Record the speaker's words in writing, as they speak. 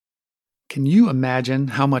Can you imagine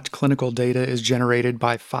how much clinical data is generated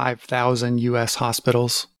by 5,000 U.S.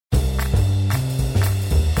 hospitals?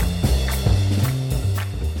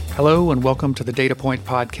 Hello and welcome to the Data Point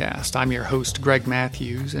Podcast. I'm your host, Greg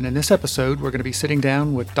Matthews, and in this episode, we're going to be sitting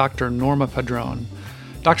down with Dr. Norma Padron.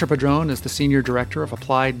 Dr. Padron is the Senior Director of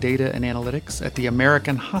Applied Data and Analytics at the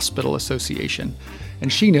American Hospital Association,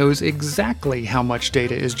 and she knows exactly how much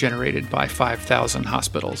data is generated by 5,000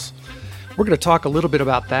 hospitals. We're going to talk a little bit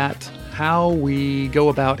about that, how we go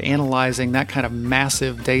about analyzing that kind of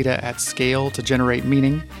massive data at scale to generate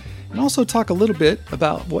meaning, and also talk a little bit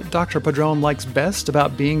about what Dr. Padron likes best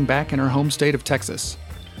about being back in her home state of Texas.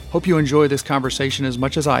 Hope you enjoy this conversation as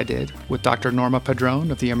much as I did with Dr. Norma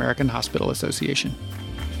Padron of the American Hospital Association.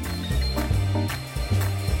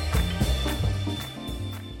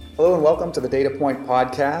 Hello and welcome to the Data Point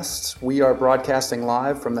Podcast. We are broadcasting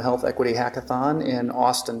live from the Health Equity Hackathon in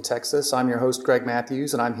Austin, Texas. I'm your host, Greg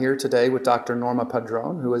Matthews, and I'm here today with Dr. Norma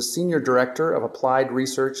Padron, who is Senior Director of Applied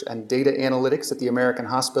Research and Data Analytics at the American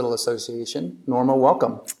Hospital Association. Norma,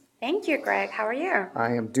 welcome. Thank you, Greg. How are you? I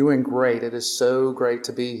am doing great. It is so great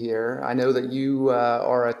to be here. I know that you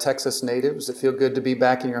are a Texas native. Does it feel good to be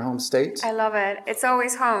back in your home state? I love it. It's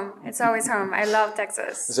always home. It's always home. I love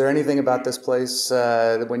Texas. Is there anything about this place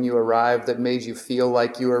when you arrived that made you feel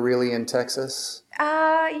like you were really in Texas?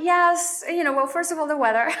 Yes. Well, first of all, the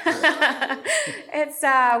weather. It's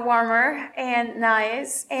warmer and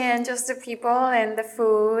nice, and just the people and the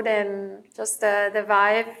food and just the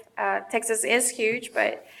vibe. Texas is huge,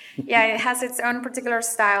 but yeah, it has its own particular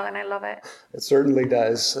style, and I love it. It certainly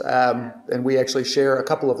does. And we actually share a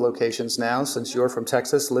couple of locations now, since you're from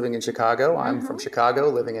Texas, living in Chicago. I'm from Chicago,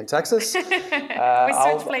 living in Texas.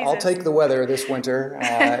 I'll take the weather this winter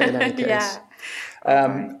in any case.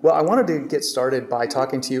 Yeah. Well, I wanted to get started by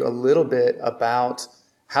talking to you a little bit about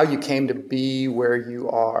how you came to be where you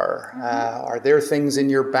are. Are there things in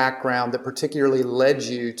your background that particularly led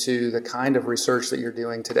you to the kind of research that you're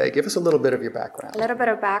doing today? Give us a little bit of your background. A little bit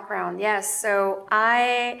of background, yes. So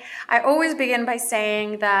I always begin by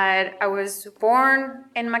saying that I was born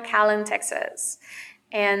in McAllen, Texas.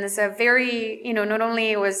 And it's a very, not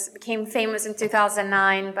only became famous in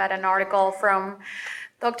 2009, but an article from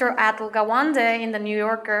Dr. Atul Gawande in the New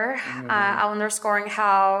Yorker, underscoring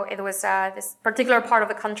how it was this particular part of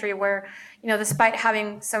the country where, despite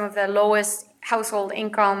having some of the lowest household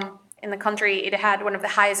income in the country, it had one of the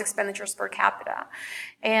highest expenditures per capita.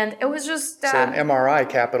 And it was just... so an MRI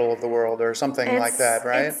capital of the world or something like that,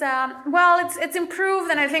 right? It's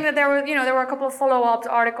improved, and I think that there were a couple of follow-up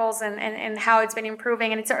articles and how it's been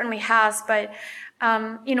improving, and it certainly has. But,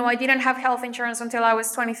 I didn't have health insurance until I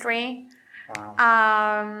was 23.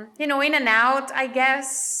 Wow. In and out, I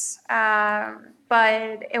guess.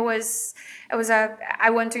 But I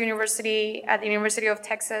went to university at the University of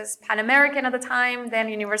Texas, Pan American at the time, then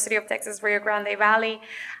University of Texas, Rio Grande Valley.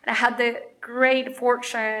 And I had the great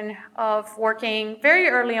fortune of working very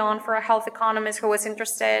early on for a health economist who was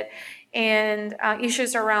interested in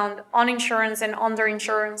issues around uninsurance and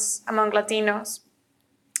underinsurance among Latinos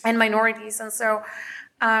and minorities. And so,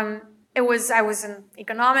 I was in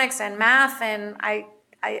economics and math, and I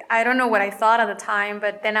don't know what I thought at the time,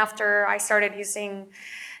 but then after I started using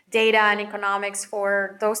data and economics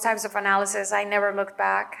for those types of analysis, I never looked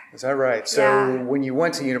back. Is that right? So when you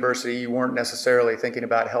went to university, you weren't necessarily thinking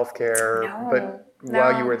about healthcare, but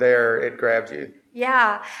while you were there, it grabbed you.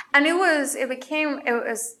 Yeah, and it was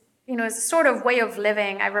a sort of way of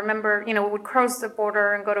living. I remember, we would cross the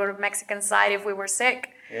border and go to the Mexican side if we were sick.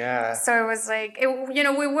 Yeah. So it was like, it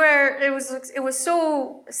was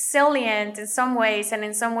so salient in some ways, and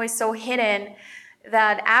in some ways so hidden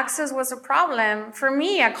that access was a problem for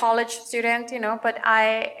me, a college student, but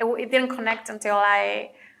it didn't connect until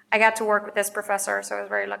I got to work with this professor. So I was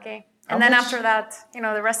very lucky. And then after that,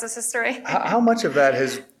 the rest is history. How much of that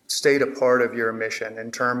has stayed a part of your mission in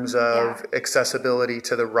terms of accessibility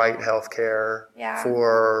to the right healthcare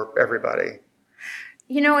for everybody?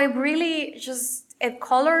 It really it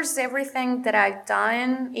colors everything that I've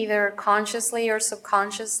done, either consciously or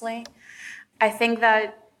subconsciously. I think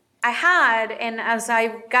that I had, and as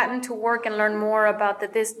I've gotten to work and learn more about the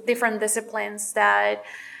different disciplines that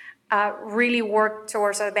really work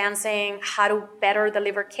towards advancing how to better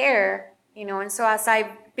deliver care, and so as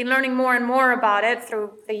I've been learning more and more about it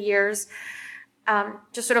through the years,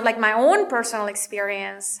 just sort of like my own personal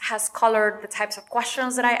experience has colored the types of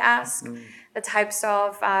questions that I ask, the types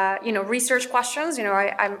of research questions.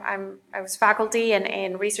 I was faculty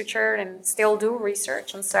and researcher and still do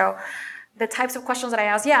research, and so the types of questions that I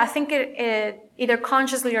ask, I think it either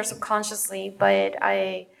consciously or subconsciously, but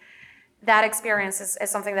that experience is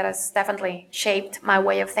something that has definitely shaped my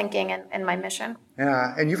way of thinking and my mission.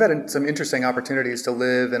 Yeah, and you've had some interesting opportunities to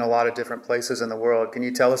live in a lot of different places in the world. Can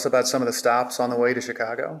you tell us about some of the stops on the way to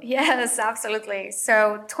Chicago? Yes, absolutely.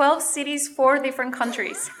 So 12 cities, 4 different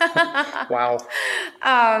countries. Wow.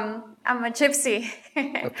 I'm a gypsy.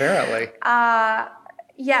 Apparently.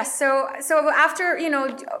 Yes. So after,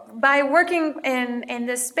 by working in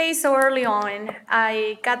this space so early on,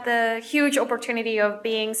 I got the huge opportunity of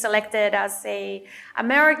being selected as a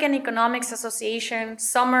American Economics Association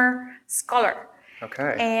summer scholar.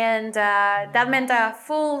 Okay. And that meant a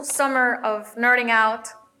full summer of nerding out,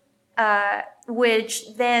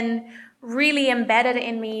 which then really embedded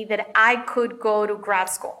in me that I could go to grad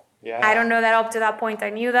school. Yeah. I don't know that up to that point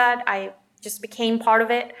I knew that. I just became part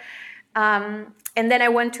of it. And then I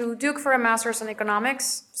went to Duke for a master's in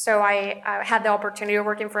economics. So I had the opportunity of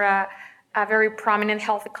working for a very prominent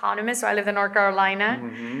health economist. So I lived in North Carolina.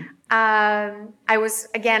 Mm-hmm.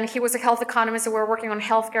 He was a health economist, so we were working on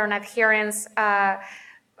healthcare and adherence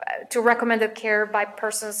to recommended care by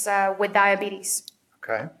persons with diabetes.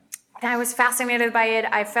 Okay. And I was fascinated by it.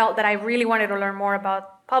 I felt that I really wanted to learn more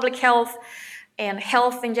about public health and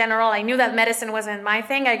health in general. I knew that medicine wasn't my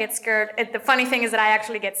thing. I get scared. The funny thing is that I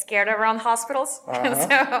actually get scared around hospitals. So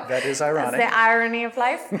that is ironic. That's the irony of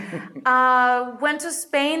life. Went to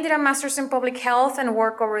Spain, did a master's in public health and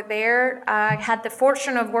work over there. I had the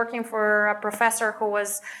fortune of working for a professor who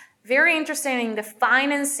was very interested in the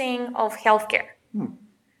financing of healthcare.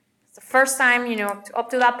 It's the first time, up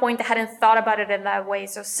to that point, I hadn't thought about it in that way.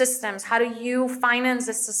 So systems, how do you finance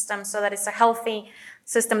the system so that it's a healthy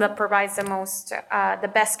system that provides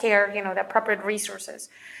the best care, the appropriate resources.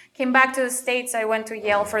 Came back to the States. I went to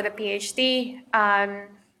Yale for the PhD.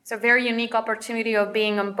 It's a very unique opportunity of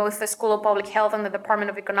being on both the School of Public Health and the Department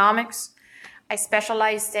of Economics. I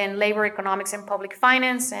specialized in labor economics and public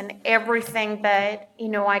finance, and everything that,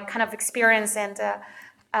 I kind of experienced and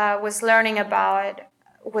was learning about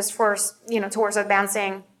was towards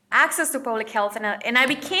advancing access to public health, and I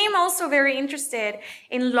became also very interested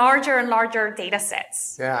in larger and larger data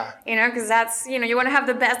sets. Yeah. Because that's, you want to have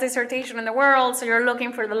the best dissertation in the world, so you're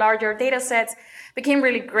looking for the larger data sets. Became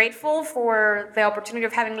really grateful for the opportunity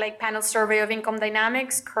of having Lake Panel Survey of Income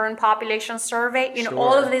Dynamics, Current Population Survey, Sure.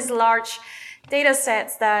 all of these large data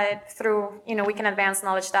sets that through, we can advance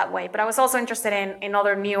knowledge that way. But I was also interested in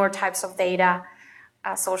other newer types of data,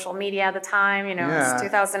 social media at the time, It was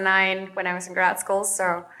 2009 when I was in grad school,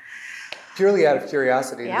 so. Purely out of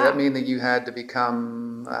curiosity, Yeah. Did that mean that you had to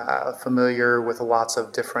become familiar with lots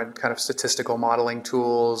of different kind of statistical modeling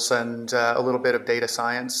tools and a little bit of data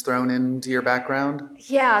science thrown into your background?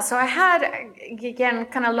 Yeah, so I had, again,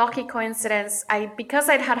 kind of lucky coincidence. Because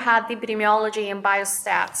I'd had epidemiology and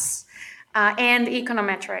biostats and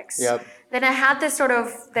econometrics. Yep. Then I had this sort of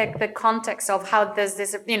the context of how does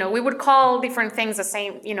this, we would call different things the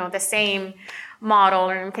same model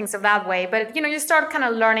and things of that way. But, you start kind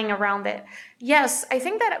of learning around it. Yes, I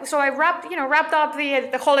think that, so I wrapped up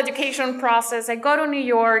the whole education process. I go to New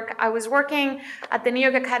York. I was working at the New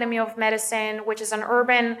York Academy of Medicine, which is an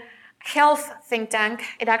urban health think tank.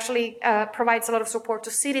 It actually provides a lot of support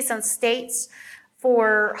to cities and states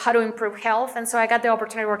for how to improve health. And so I got the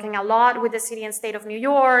opportunity working a lot with the city and state of New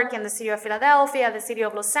York and the city of Philadelphia, the city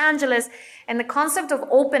of Los Angeles, and the concept of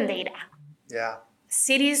open data. Yeah.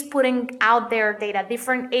 Cities putting out their data,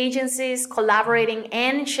 different agencies collaborating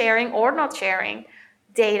and sharing or not sharing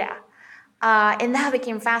data. And that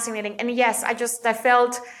became fascinating. And yes, I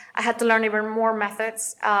felt I had to learn even more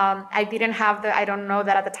methods. I don't know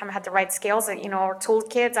that at the time I had the right skills, or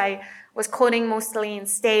toolkits. I was coding mostly in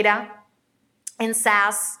Stata, in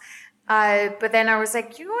SAS. But then I was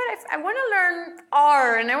like, I want to learn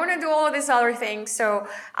R and I want to do all of these other things. So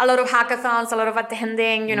a lot of hackathons, a lot of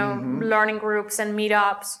attending, learning groups and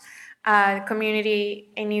meetups, community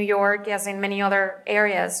in New York, as in many other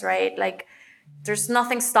areas, right? Like there's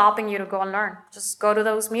nothing stopping you to go and learn. Just go to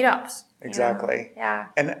those meetups. Exactly. Yeah.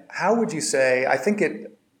 And how would you say, I think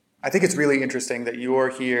it's really interesting that you're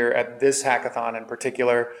here at this hackathon in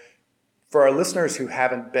particular. For our listeners who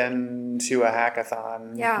haven't been to a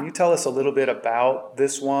hackathon, Can you tell us a little bit about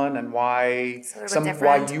this one and why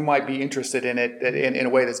you might be interested in it in a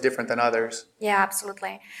way that's different than others? Yeah,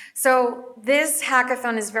 absolutely. So this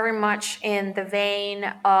hackathon is very much in the vein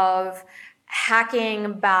of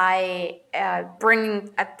hacking by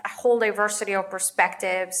bringing a whole diversity of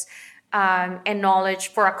perspectives and knowledge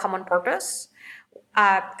for a common purpose.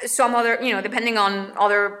 Some other, depending on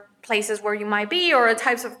other places where you might be, or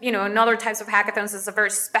types of, in other types of hackathons, it's a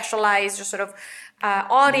very specialized just sort of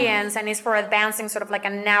audience, and it's for advancing sort of like a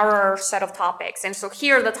narrower set of topics. And so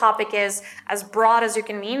here the topic is as broad as you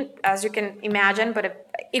can imagine, but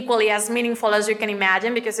equally as meaningful as you can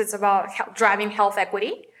imagine, because it's about driving health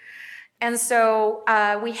equity. And so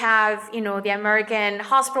we have, the American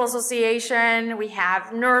Hospital Association, we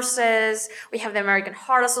have nurses, we have the American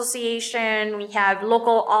Heart Association, we have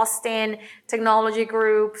local Austin technology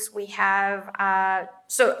groups, we have a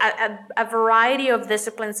variety of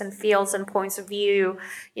disciplines and fields and points of view,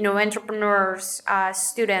 entrepreneurs,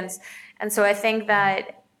 students. And so I think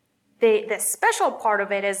that the special part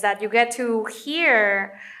of it is that you get to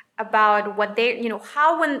hear about what they,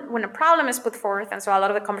 how when a problem is put forth. And so a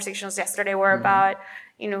lot of the conversations yesterday were about,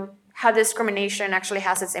 how discrimination actually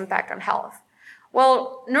has its impact on health.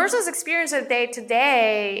 Well, nurses experience it day to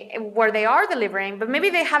day where they are delivering, but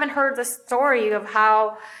maybe they haven't heard the story of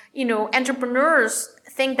how, entrepreneurs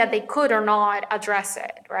think that they could or not address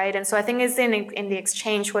it, right? And so I think it's in the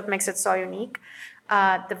exchange what makes it so unique.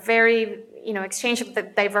 The very, exchange of the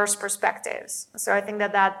diverse perspectives. So I think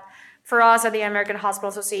that for us at the American Hospital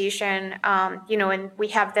Association, and we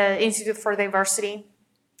have the Institute for Diversity,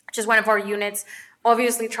 which is one of our units,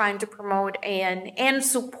 obviously trying to promote and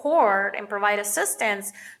support and provide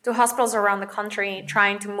assistance to hospitals around the country,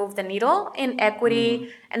 trying to move the needle in equity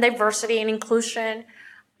and diversity and inclusion,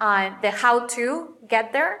 the how to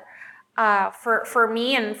get there. For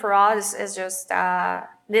me and for us is just,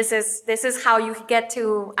 this is how you get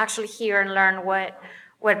to actually hear and learn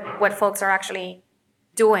what folks are actually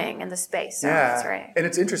doing in the space. So that's right. And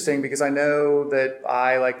it's interesting because I know that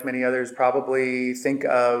I, like many others, probably think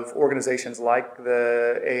of organizations like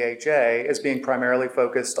the AHA as being primarily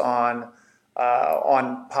focused on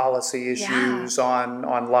policy issues,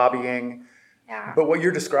 on lobbying. Yeah. But what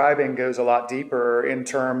you're describing goes a lot deeper in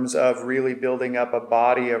terms of really building up a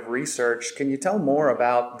body of research. Can you tell more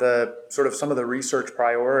about some of the research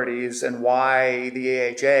priorities and why the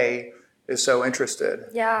AHA is so interested?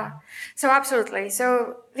 Yeah, so absolutely.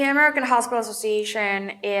 So the American Hospital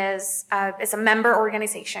Association is a member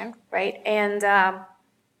organization, right? And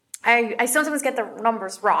I sometimes get the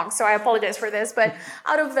numbers wrong, so I apologize for this. But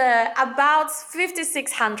out of the about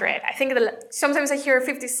 5,600, I think sometimes I hear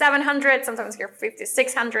 5,700, sometimes I hear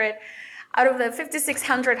 5,600. Out of the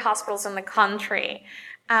 5,600 hospitals in the country,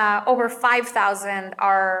 over 5,000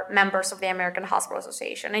 are members of the American Hospital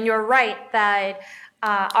Association. And you're right that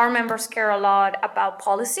our members care a lot about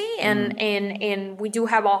policy, and we do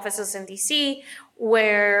have offices in DC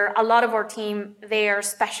where a lot of our team there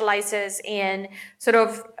specializes in sort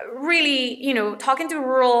of really, talking to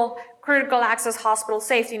rural critical access hospitals,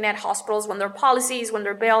 safety net hospitals, when their policies, when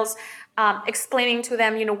their bills, explaining to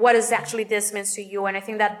them, what does actually this means to you. And I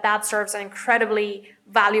think that serves an incredibly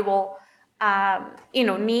valuable,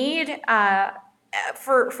 need,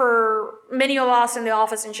 for many of us in the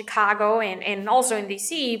office in Chicago and also in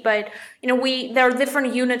DC, but there are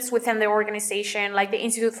different units within the organization, like the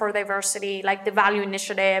Institute for Diversity, like the Value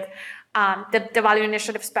Initiative. The Value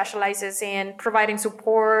Initiative specializes in providing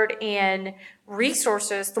support and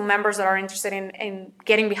resources to members that are interested in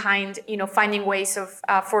getting behind, finding ways of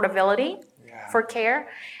affordability for care.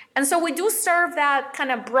 And so we do serve that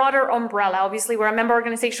kind of broader umbrella. Obviously, we're a member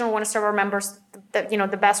organization. We want to serve our members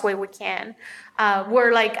the best way we can.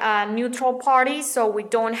 We're like a neutral party, so we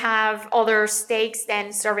don't have other stakes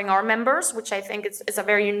than serving our members, which I think is a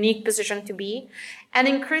very unique position to be. And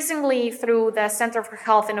increasingly through the Center for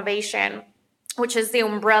Health Innovation, which is the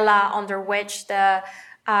umbrella under which the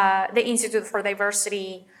Institute for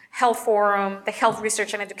Diversity, Health Forum, the Health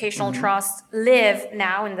Research and Educational Trust live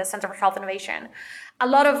now in the Center for Health Innovation. A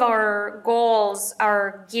lot of our goals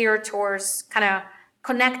are geared towards kind of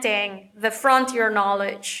connecting the frontier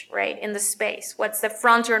knowledge, right, in the space. What's the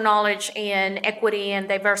frontier knowledge in equity and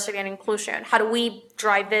diversity and inclusion? How do we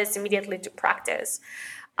drive this immediately to practice?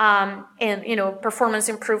 And, performance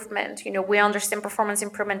improvement. We understand performance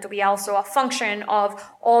improvement to be also a function of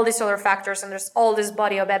all these other factors, and there's all this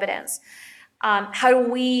body of evidence. How do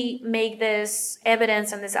we make this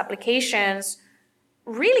evidence and these applications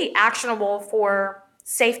really actionable for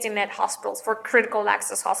safety net hospitals, for critical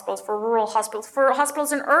access hospitals, for rural hospitals, for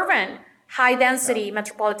hospitals in urban, high density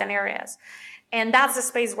metropolitan areas? And that's the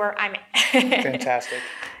space where I'm in. Fantastic.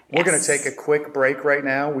 We're going to take a quick break right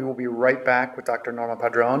now. We will be right back with Dr. Norma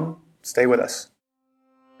Padron. Stay with us.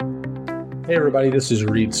 Hey everybody, this is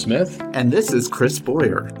Reed Smith. And this is Chris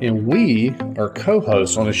Boyer. And we are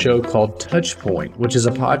co-hosts on a show called Touchpoint, which is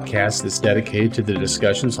a podcast that's dedicated to the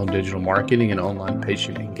discussions on digital marketing and online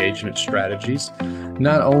patient engagement strategies,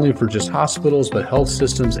 not only for just hospitals, but health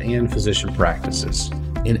systems and physician practices.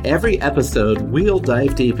 In every episode, we'll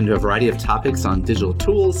dive deep into a variety of topics on digital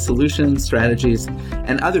tools, solutions, strategies,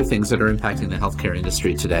 and other things that are impacting the healthcare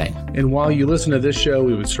industry today. And while you listen to this show,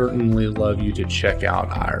 we would certainly love you to check out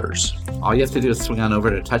ours. All you have to do is swing on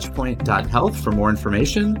over to touchpoint.health for more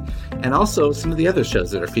information, and also some of the other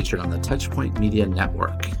shows that are featured on the Touchpoint Media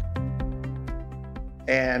Network.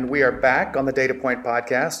 And we are back on the Data Point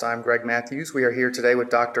podcast. I'm Greg Matthews. We are here today with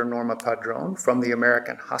Dr. Norma Padron from the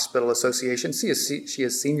American Hospital Association. She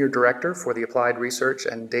is Senior Director for the Applied Research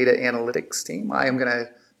and Data Analytics team. I am going to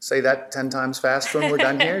say that 10 times fast when we're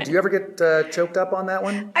done here. Do you ever get choked up on that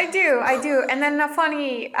one? I do. And then a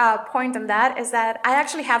funny point on that is that I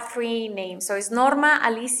actually have 3 names. So it's Norma,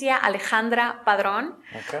 Alicia, Alejandra Padron,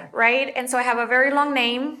 okay. Right? And so I have a very long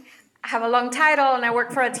name. I have a long title, and I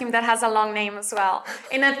work for a team that has a long name as well,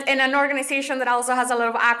 in an organization that also has a lot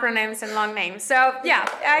of acronyms and long names. So yeah,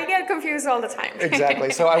 I get confused all the time. Exactly.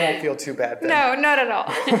 So I won't feel too bad then. No, not at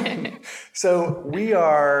all. So we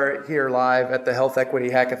are here live at the Health Equity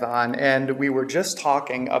Hackathon, and we were just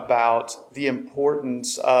talking about the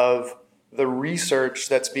importance of the research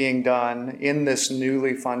that's being done in this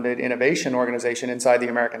newly funded innovation organization inside the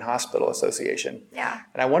American Hospital Association. Yeah.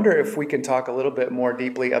 And I wonder if we can talk a little bit more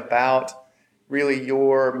deeply about really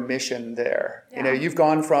your mission there. Yeah. You know,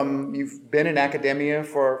 you've been in academia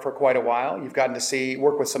for quite a while. You've gotten to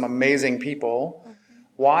work with some amazing people. Mm-hmm.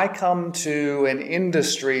 Why come to an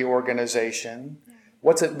industry organization?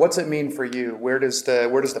 What's it mean for you? Where does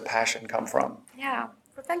the passion come from? Yeah.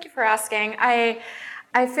 Well, thank you for asking.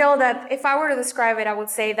 I feel that if I were to describe it, I would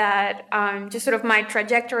say that just sort of my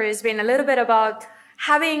trajectory has been a little bit about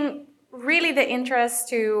having really the interest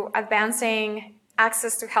to advancing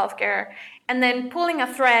access to healthcare, and then pulling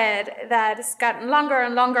a thread that has gotten longer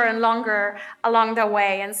and longer and longer along the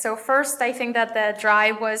way. And so first, I think that the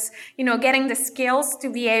drive was, getting the skills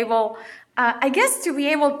to be able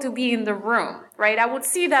to be in the room, right? I would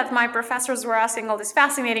see that my professors were asking all these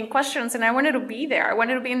fascinating questions, and I wanted to be there. I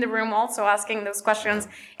wanted to be in the room also asking those questions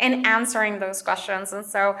and answering those questions. And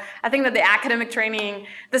so I think that the academic training,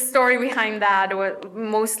 the story behind that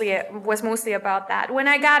was mostly about that. When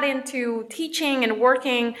I got into teaching and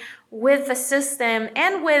working with the system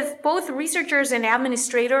and with both researchers and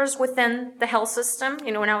administrators within the health system,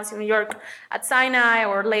 when I was in New York at Sinai,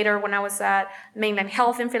 or later when I was at Mainland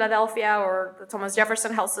Health in Philadelphia or the Thomas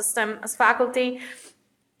Jefferson Health System as faculty,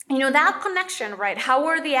 that connection, right? How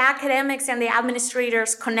were the academics and the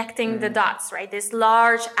administrators connecting the dots, right? These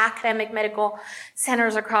large academic medical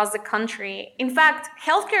centers across the country. In fact,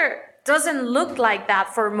 healthcare doesn't look like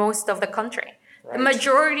that for most of the country. Right. The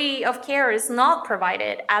majority of care is not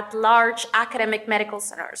provided at large academic medical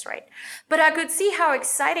centers, right? But I could see how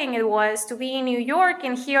exciting it was to be in New York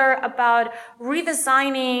and hear about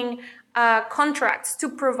redesigning contracts to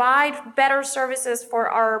provide better services for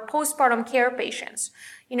our postpartum care patients.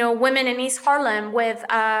 Women in East Harlem with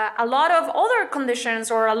a lot of other conditions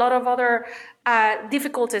or a lot of other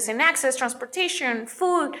difficulties in access, transportation,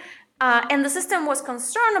 food. And the system was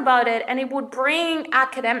concerned about it, and it would bring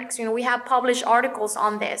academics. We have published articles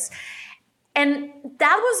on this. And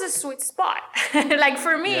that was a sweet spot. Like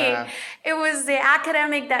for me, It was the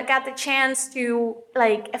academic that got the chance to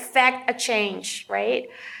affect a change, right?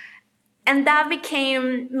 And that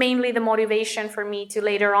became mainly the motivation for me to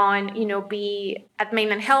later on, be at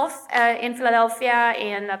Mainland Health in Philadelphia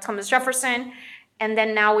and Thomas Jefferson. And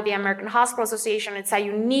then now with the American Hospital Association, it's a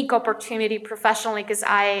unique opportunity professionally because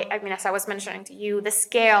as I was mentioning to you, the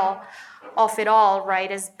scale of it all,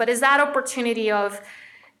 right? Is that opportunity of,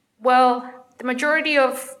 the majority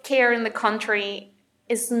of care in the country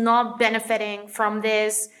is not benefiting from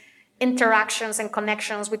these interactions and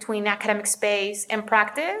connections between academic space and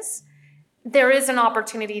practice. There is an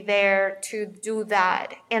opportunity there to do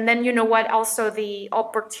that. And then also the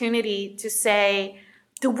opportunity to say,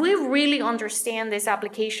 do we really understand these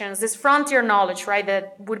applications, this frontier knowledge, right,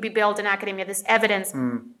 that would be built in academia, this evidence?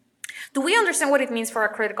 Do we understand what it means for a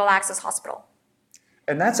critical access hospital?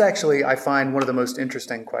 And that's actually, I find, one of the most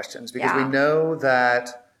interesting questions, because we know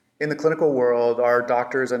that in the clinical world, our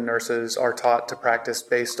doctors and nurses are taught to practice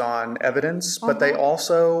based on evidence, but they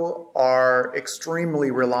also are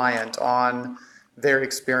extremely reliant on their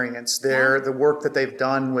experience, the work that they've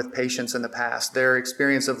done with patients in the past, their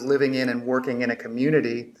experience of living in and working in a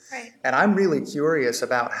community. Right. And I'm really curious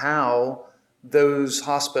about how those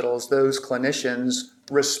hospitals, those clinicians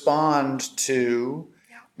respond to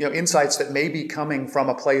insights that may be coming from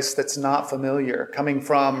a place that's not familiar, coming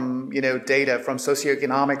from, data, from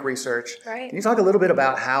socioeconomic research. Right. Can you talk a little bit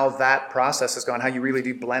about how that process is going, how you really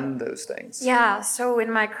do blend those things? Yeah, so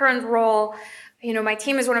in my current role, my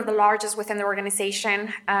team is one of the largest within the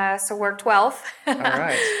organization. So we're 12. All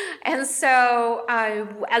right. And so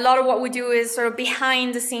a lot of what we do is sort of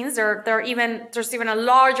behind the scenes. There's even a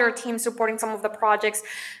larger team supporting some of the projects.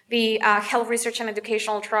 The Health Research and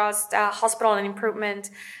Educational Trust, Hospital Improvement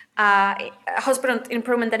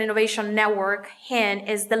and Innovation Network, HIN,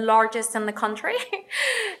 is the largest in the country.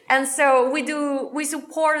 And so we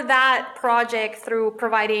support that project through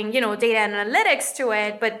providing, data and analytics to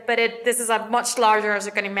it, but this is a much larger, as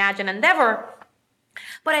you can imagine, endeavor.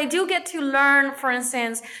 But I do get to learn, for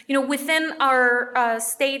instance, within our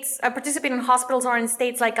states, participating hospitals are in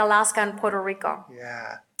states like Alaska and Puerto Rico.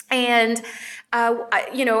 Yeah. And,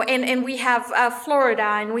 and we have Florida,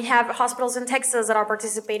 and we have hospitals in Texas that are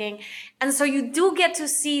participating. And so you do get to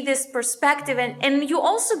see this perspective, and you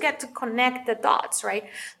also get to connect the dots, right?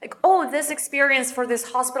 Like, this experience for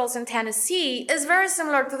these hospitals in Tennessee is very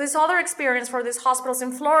similar to this other experience for these hospitals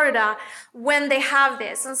in Florida when they have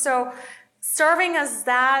this. And so serving as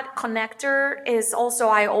that connector is also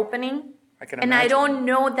eye-opening. I can imagine. And I don't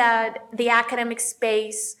know that the academic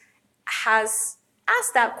space has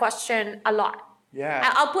asked that question a lot.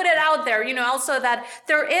 Yeah. I'll put it out there, also that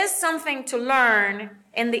there is something to learn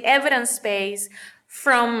in the evidence space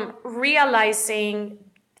from realizing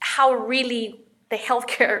how really the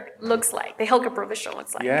healthcare looks like, the healthcare provision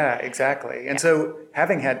looks like. Yeah, exactly. And so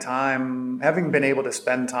having been able to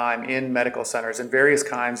spend time in medical centers in various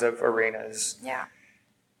kinds of arenas,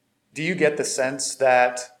 do you get the sense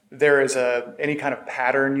that there is any kind of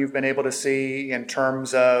pattern you've been able to see in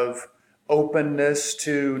terms of openness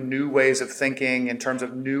to new ways of thinking, in terms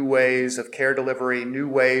of new ways of care delivery, new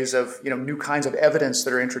ways of, new kinds of evidence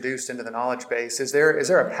that are introduced into the knowledge base? Is there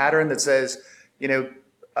a pattern that says,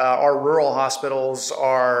 our rural hospitals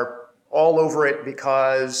are all over it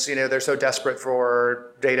because, they're so desperate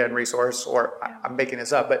for data and resource, or I'm making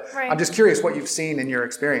this up, but right. I'm just curious what you've seen in your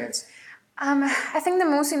experience. I think the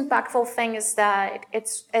most impactful thing is that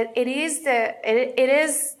it is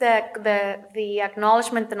the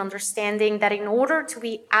acknowledgement and understanding that in order to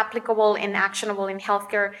be applicable and actionable in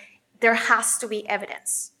healthcare, there has to be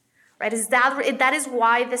evidence, right? That is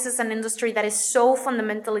why this is an industry that is so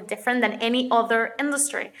fundamentally different than any other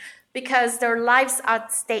industry, because their lives are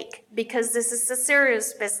at stake, because this is a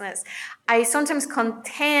serious business. I sometimes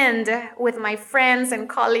contend with my friends and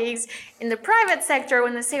colleagues in the private sector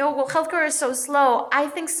when they say, healthcare is so slow. I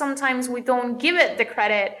think sometimes we don't give it the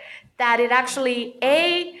credit that it actually,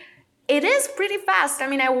 it is pretty fast. I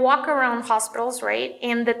mean, I walk around hospitals, right?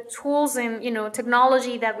 And the tools and,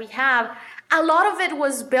 technology that we have, a lot of it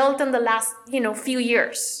was built in the last, few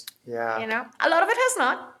years. Yeah. A lot of it has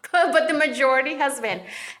not, but the majority has been.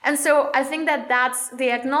 And so I think that that's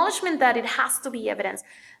the acknowledgement that it has to be evidence,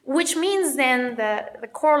 which means then the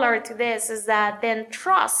corollary to this is that then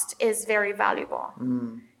trust is very valuable.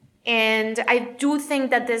 And I do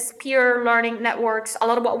think that this peer learning networks, a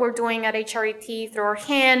lot of what we're doing at HRET through our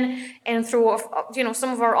HIN and through,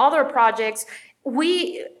 some of our other projects,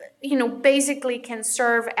 we, basically can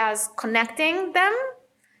serve as connecting them.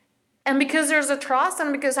 And because there's a trust,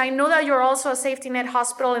 and because I know that you're also a safety net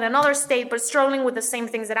hospital in another state, but struggling with the same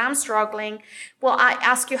things that I'm struggling, well, I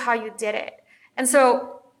ask you how you did it. And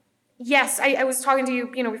so, yes, I was talking to you,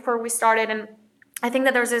 before we started, and I think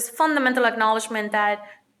that there's this fundamental acknowledgement that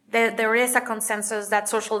there is a consensus that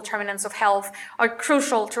social determinants of health are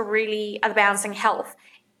crucial to really advancing health.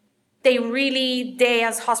 They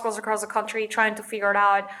as hospitals across the country trying to figure it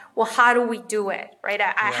out, well, how do we do it, right?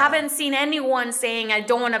 I haven't seen anyone saying, I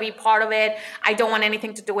don't want to be part of it. I don't want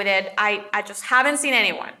anything to do with it. I just haven't seen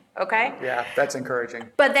anyone, okay? Yeah, that's encouraging.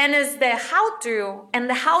 But then is the how-to, and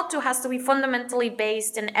the how-to has to be fundamentally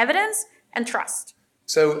based in evidence and trust.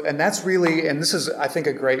 So, and that's really, and this is, I think,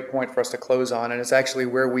 a great point for us to close on, and it's actually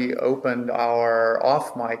where we opened our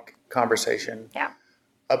off-mic conversation. Yeah.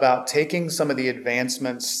 About taking some of the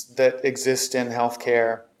advancements that exist in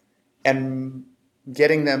healthcare and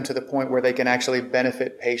getting them to the point where they can actually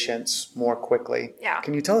benefit patients more quickly. Yeah.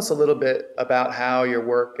 Can you tell us a little bit about how your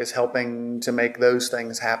work is helping to make those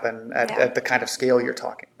things happen at the kind of scale you're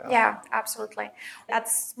talking about? Yeah, absolutely. At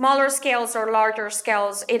smaller scales or larger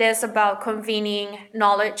scales, it is about convening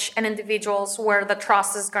knowledge and individuals where the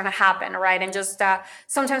trust is going to happen, right? And just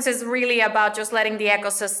sometimes it's really about just letting the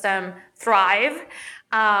ecosystem thrive.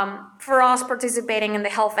 For us participating in the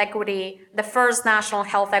health equity, the first national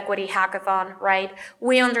health equity hackathon, right?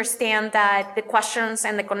 We understand that the questions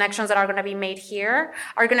and the connections that are going to be made here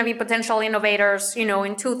are going to be potential innovators, in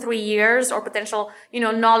 2-3 years, or potential,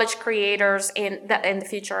 knowledge creators in the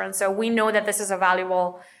future. And so we know that this is a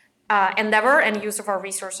valuable endeavor and use of our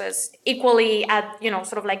resources. Equally at,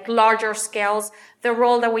 sort of like larger scales, the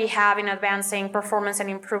role that we have in advancing performance and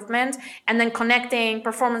improvement, and then connecting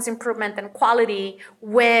performance improvement and quality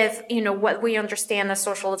with, what we understand as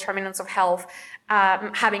social determinants of health,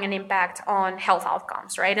 having an impact on health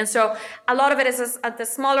outcomes, right? And so a lot of it is at the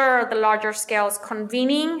smaller or the larger scales,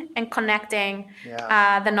 convening and connecting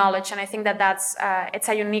the knowledge. And I think that that's it's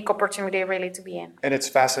a unique opportunity really to be in. And it's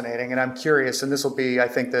fascinating. And I'm curious, and this will be, I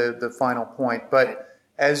think, the final point, but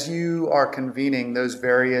as you are convening those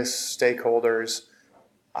various stakeholders,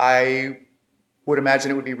 I would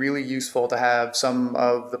imagine it would be really useful to have some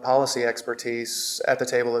of the policy expertise at the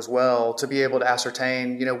table as well, to be able to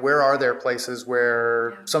ascertain, where are there places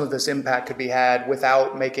where some of this impact could be had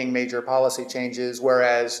without making major policy changes,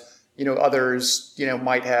 whereas, others,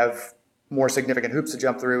 might have more significant hoops to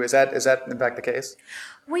jump through. Is that in fact the case?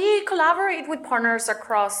 We collaborate with partners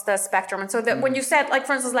across the spectrum. And so that when you said, like,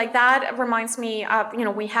 for instance, like that reminds me of,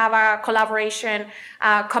 we have a collaboration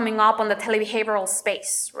coming up on the telebehavioral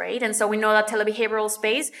space, right? And so we know that telebehavioral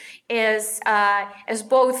space is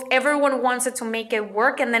both, everyone wants it to make it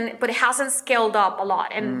work, but it hasn't scaled up a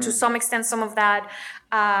lot. And to some extent, some of that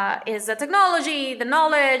is the technology, the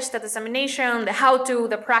knowledge, the dissemination, the how-to,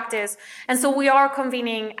 the practice. And so we are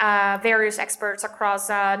convening various experts across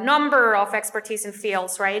a number of expertise in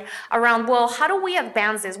fields, right? Around, how do we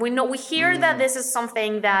advance this? We hear that this is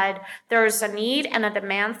something that there is a need and a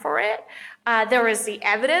demand for it. There is the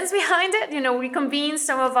evidence behind it. We convene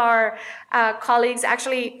some of our colleagues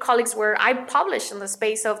where I published in the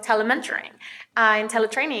space of telementoring and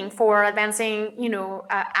teletraining for advancing,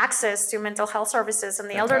 access to mental health services in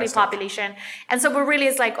the elderly population. And so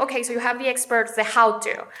it's like, okay, so you have the experts, the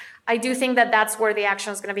how-to. I do think that that's where the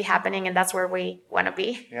action is going to be happening, and that's where we want to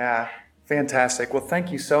be. Yeah. Fantastic. Well,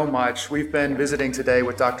 thank you so much. We've been visiting today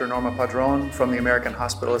with Dr. Norma Padron from the American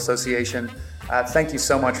Hospital Association. Thank you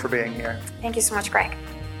so much for being here. Thank you so much, Greg.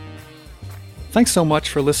 Thanks so much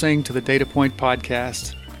for listening to the Data Point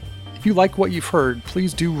Podcast. If you like what you've heard,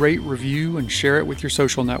 please do rate, review, and share it with your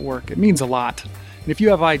social network. It means a lot. And if you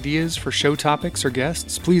have ideas for show topics or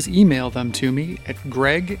guests, please email them to me at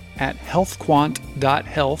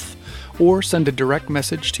greg@healthquant.health, or send a direct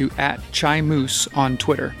message to @ChiMoose on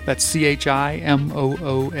Twitter. That's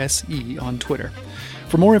CHIMOOSE on Twitter.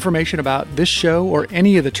 For more information about this show or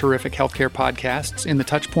any of the terrific healthcare podcasts in the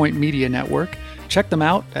Touchpoint Media Network, check them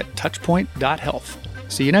out at touchpoint.health.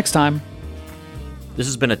 See you next time. This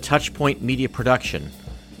has been a Touchpoint Media production.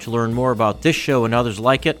 To learn more about this show and others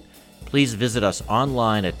like it, please visit us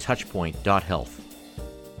online at touchpoint.health.